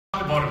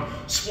about them.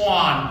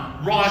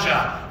 Swan,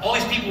 Raja, all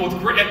these people with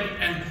great,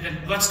 and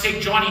let's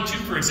take Johnny too,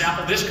 for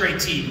example, this great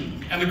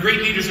team, and the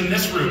great leaders in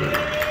this room.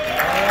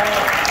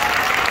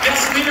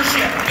 Best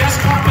leadership, best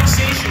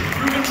compensation,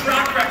 proven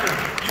track record.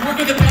 You work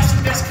with the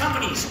best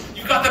companies.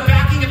 You've got the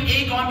backing of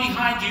Aegon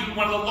behind you,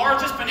 one of the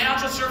largest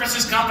financial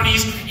services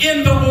companies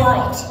in the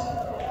world.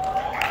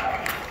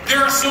 There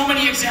are so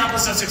many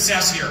examples of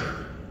success here.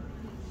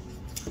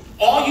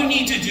 All you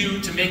need to do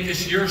to make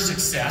this your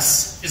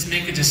success is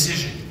make a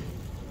decision.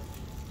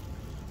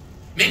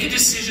 Make a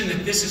decision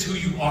that this is who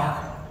you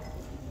are.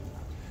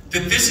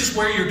 That this is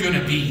where you're going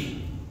to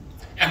be.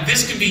 And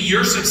this can be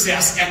your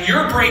success and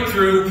your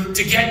breakthrough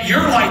to get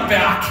your life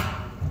back.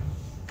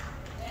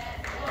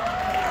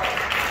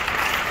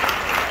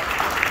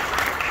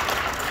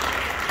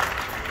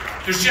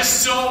 There's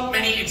just so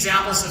many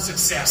examples of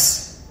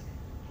success.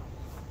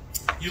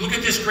 You look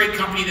at this great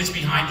company that's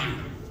behind you.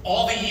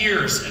 All the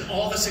years and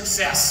all the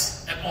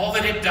success and all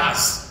that it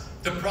does.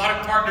 The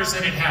product partners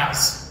that it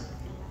has.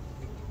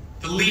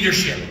 The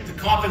leadership, the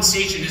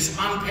compensation is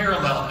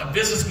unparalleled. A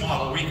business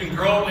model where you can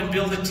grow and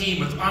build a team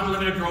with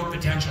unlimited growth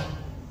potential.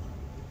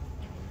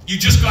 You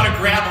just got to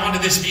grab onto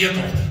this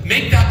vehicle.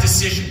 Make that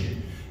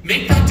decision.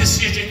 Make that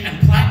decision and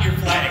plant your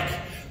flag.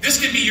 This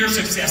can be your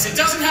success. It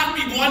doesn't have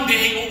to be one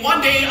day. Well,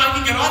 one day I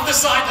can get off the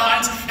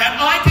sidelines and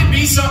I can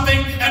be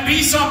something and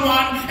be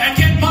someone and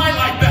get my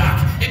life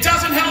back. It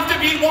doesn't have to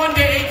be one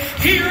day.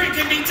 Here it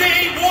can be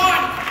day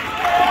one.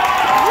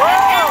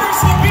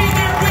 Everest will be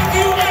there with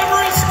you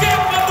every step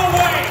of the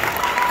way.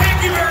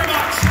 Thank you very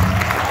much.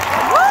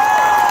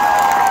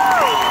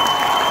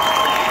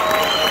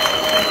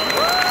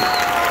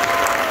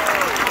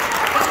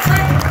 Let's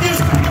crank this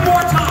one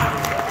more time.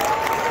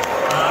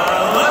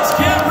 Let's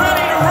get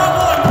ready to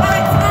rumble and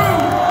break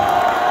through.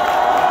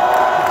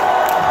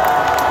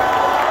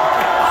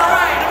 All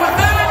right, and with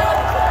that,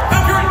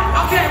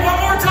 okay, one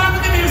more time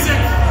with the music.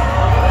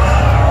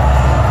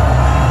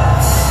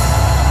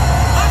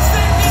 Let's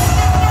take this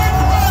one right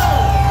through.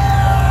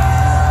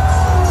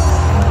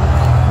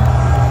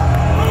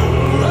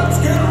 Let's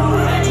get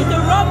ready to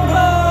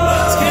rumble.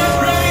 Let's get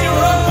ready to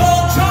rumble,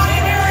 Johnny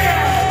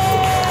Marion.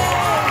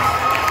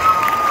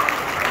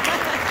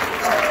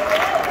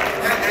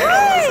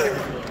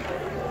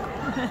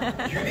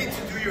 You need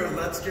to do your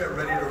Let's Get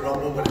Ready to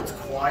Rumble, but it's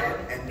quiet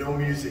and no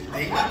music.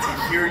 They need to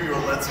hear your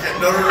Let's Get...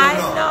 No. I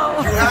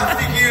know. You have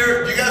to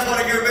hear... You guys want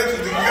to hear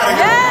Mitchell? You got to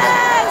hear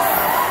Yes!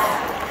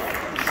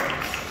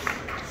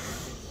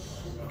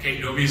 Okay,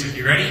 no music.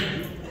 You ready?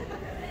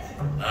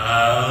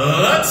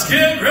 Let's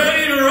get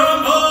ready to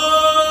rumble!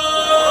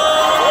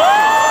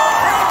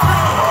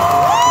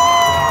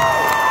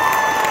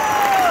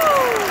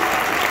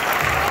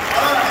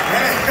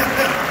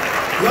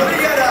 Let me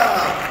get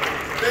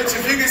Mitch,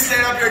 if you can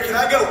stand up here. Can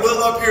I get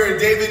Will up here and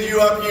David,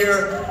 you up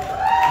here?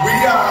 We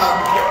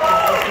want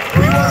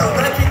to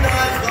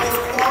recognize those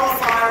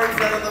qualifiers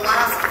that in the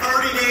last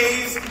 30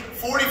 days,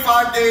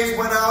 45 days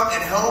went out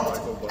and helped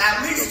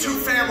at least 2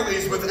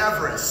 families with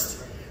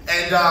Everest.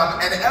 And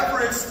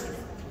Everest,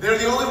 they're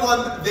the only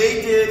one,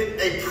 they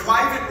did a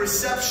private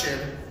reception.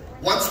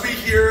 Once we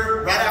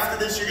hear, right after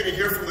this, you're going to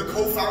hear from the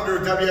co-founder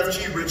of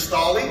Wfg, Rich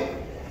Thaly.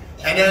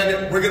 And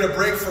then we're going to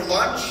break for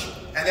lunch.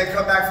 And then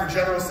come back for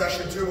general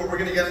session 2, where we're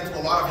going to get into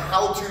a lot of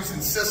how-tos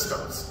and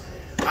systems.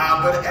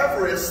 But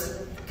Everest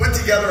put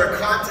together a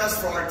contest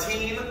for our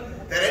team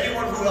that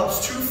anyone who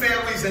helps 2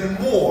 families and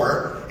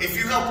more, if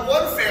you help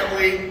 1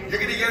 family, you're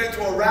going to get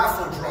into a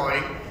raffle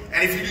drawing.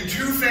 And if you do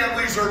 2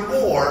 families or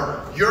more,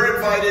 you're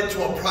invited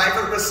to a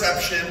private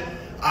reception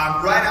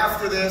right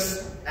after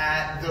this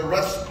at the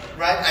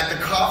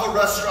Kava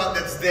restaurant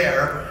that's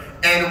there.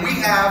 And we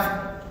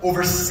have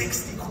over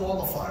 60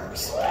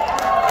 qualifiers.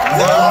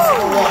 That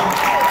also won.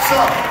 So,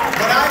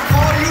 when I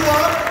call you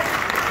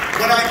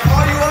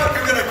up,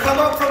 you're going to come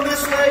up from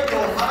this way,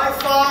 go high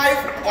five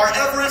our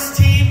Everest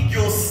team.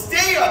 You'll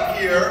stay up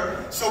here,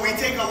 so we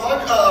take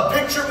a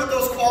picture with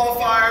those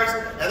qualifiers,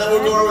 and then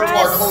we'll go into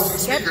our closing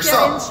speaker.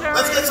 So,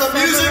 let's get some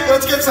music,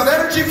 let's get some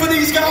energy for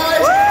these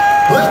guys.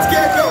 Let's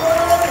get going.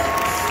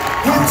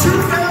 With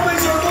 2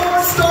 families or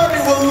more,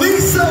 starting with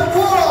Lisa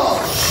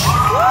Walsh.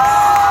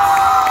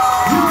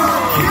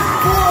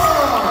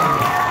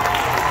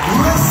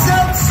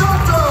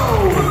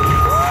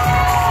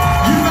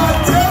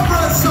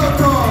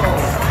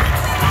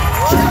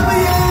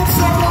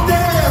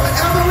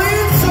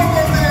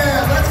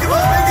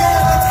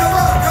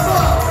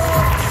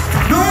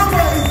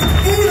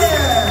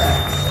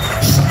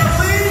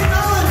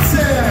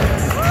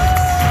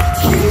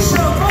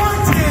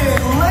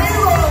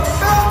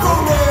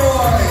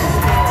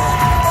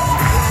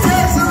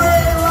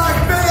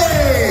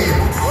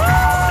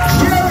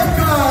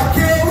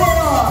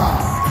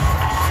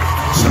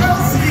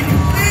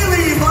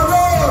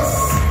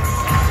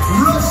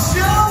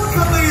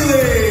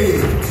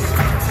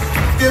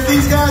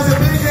 These guys have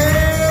been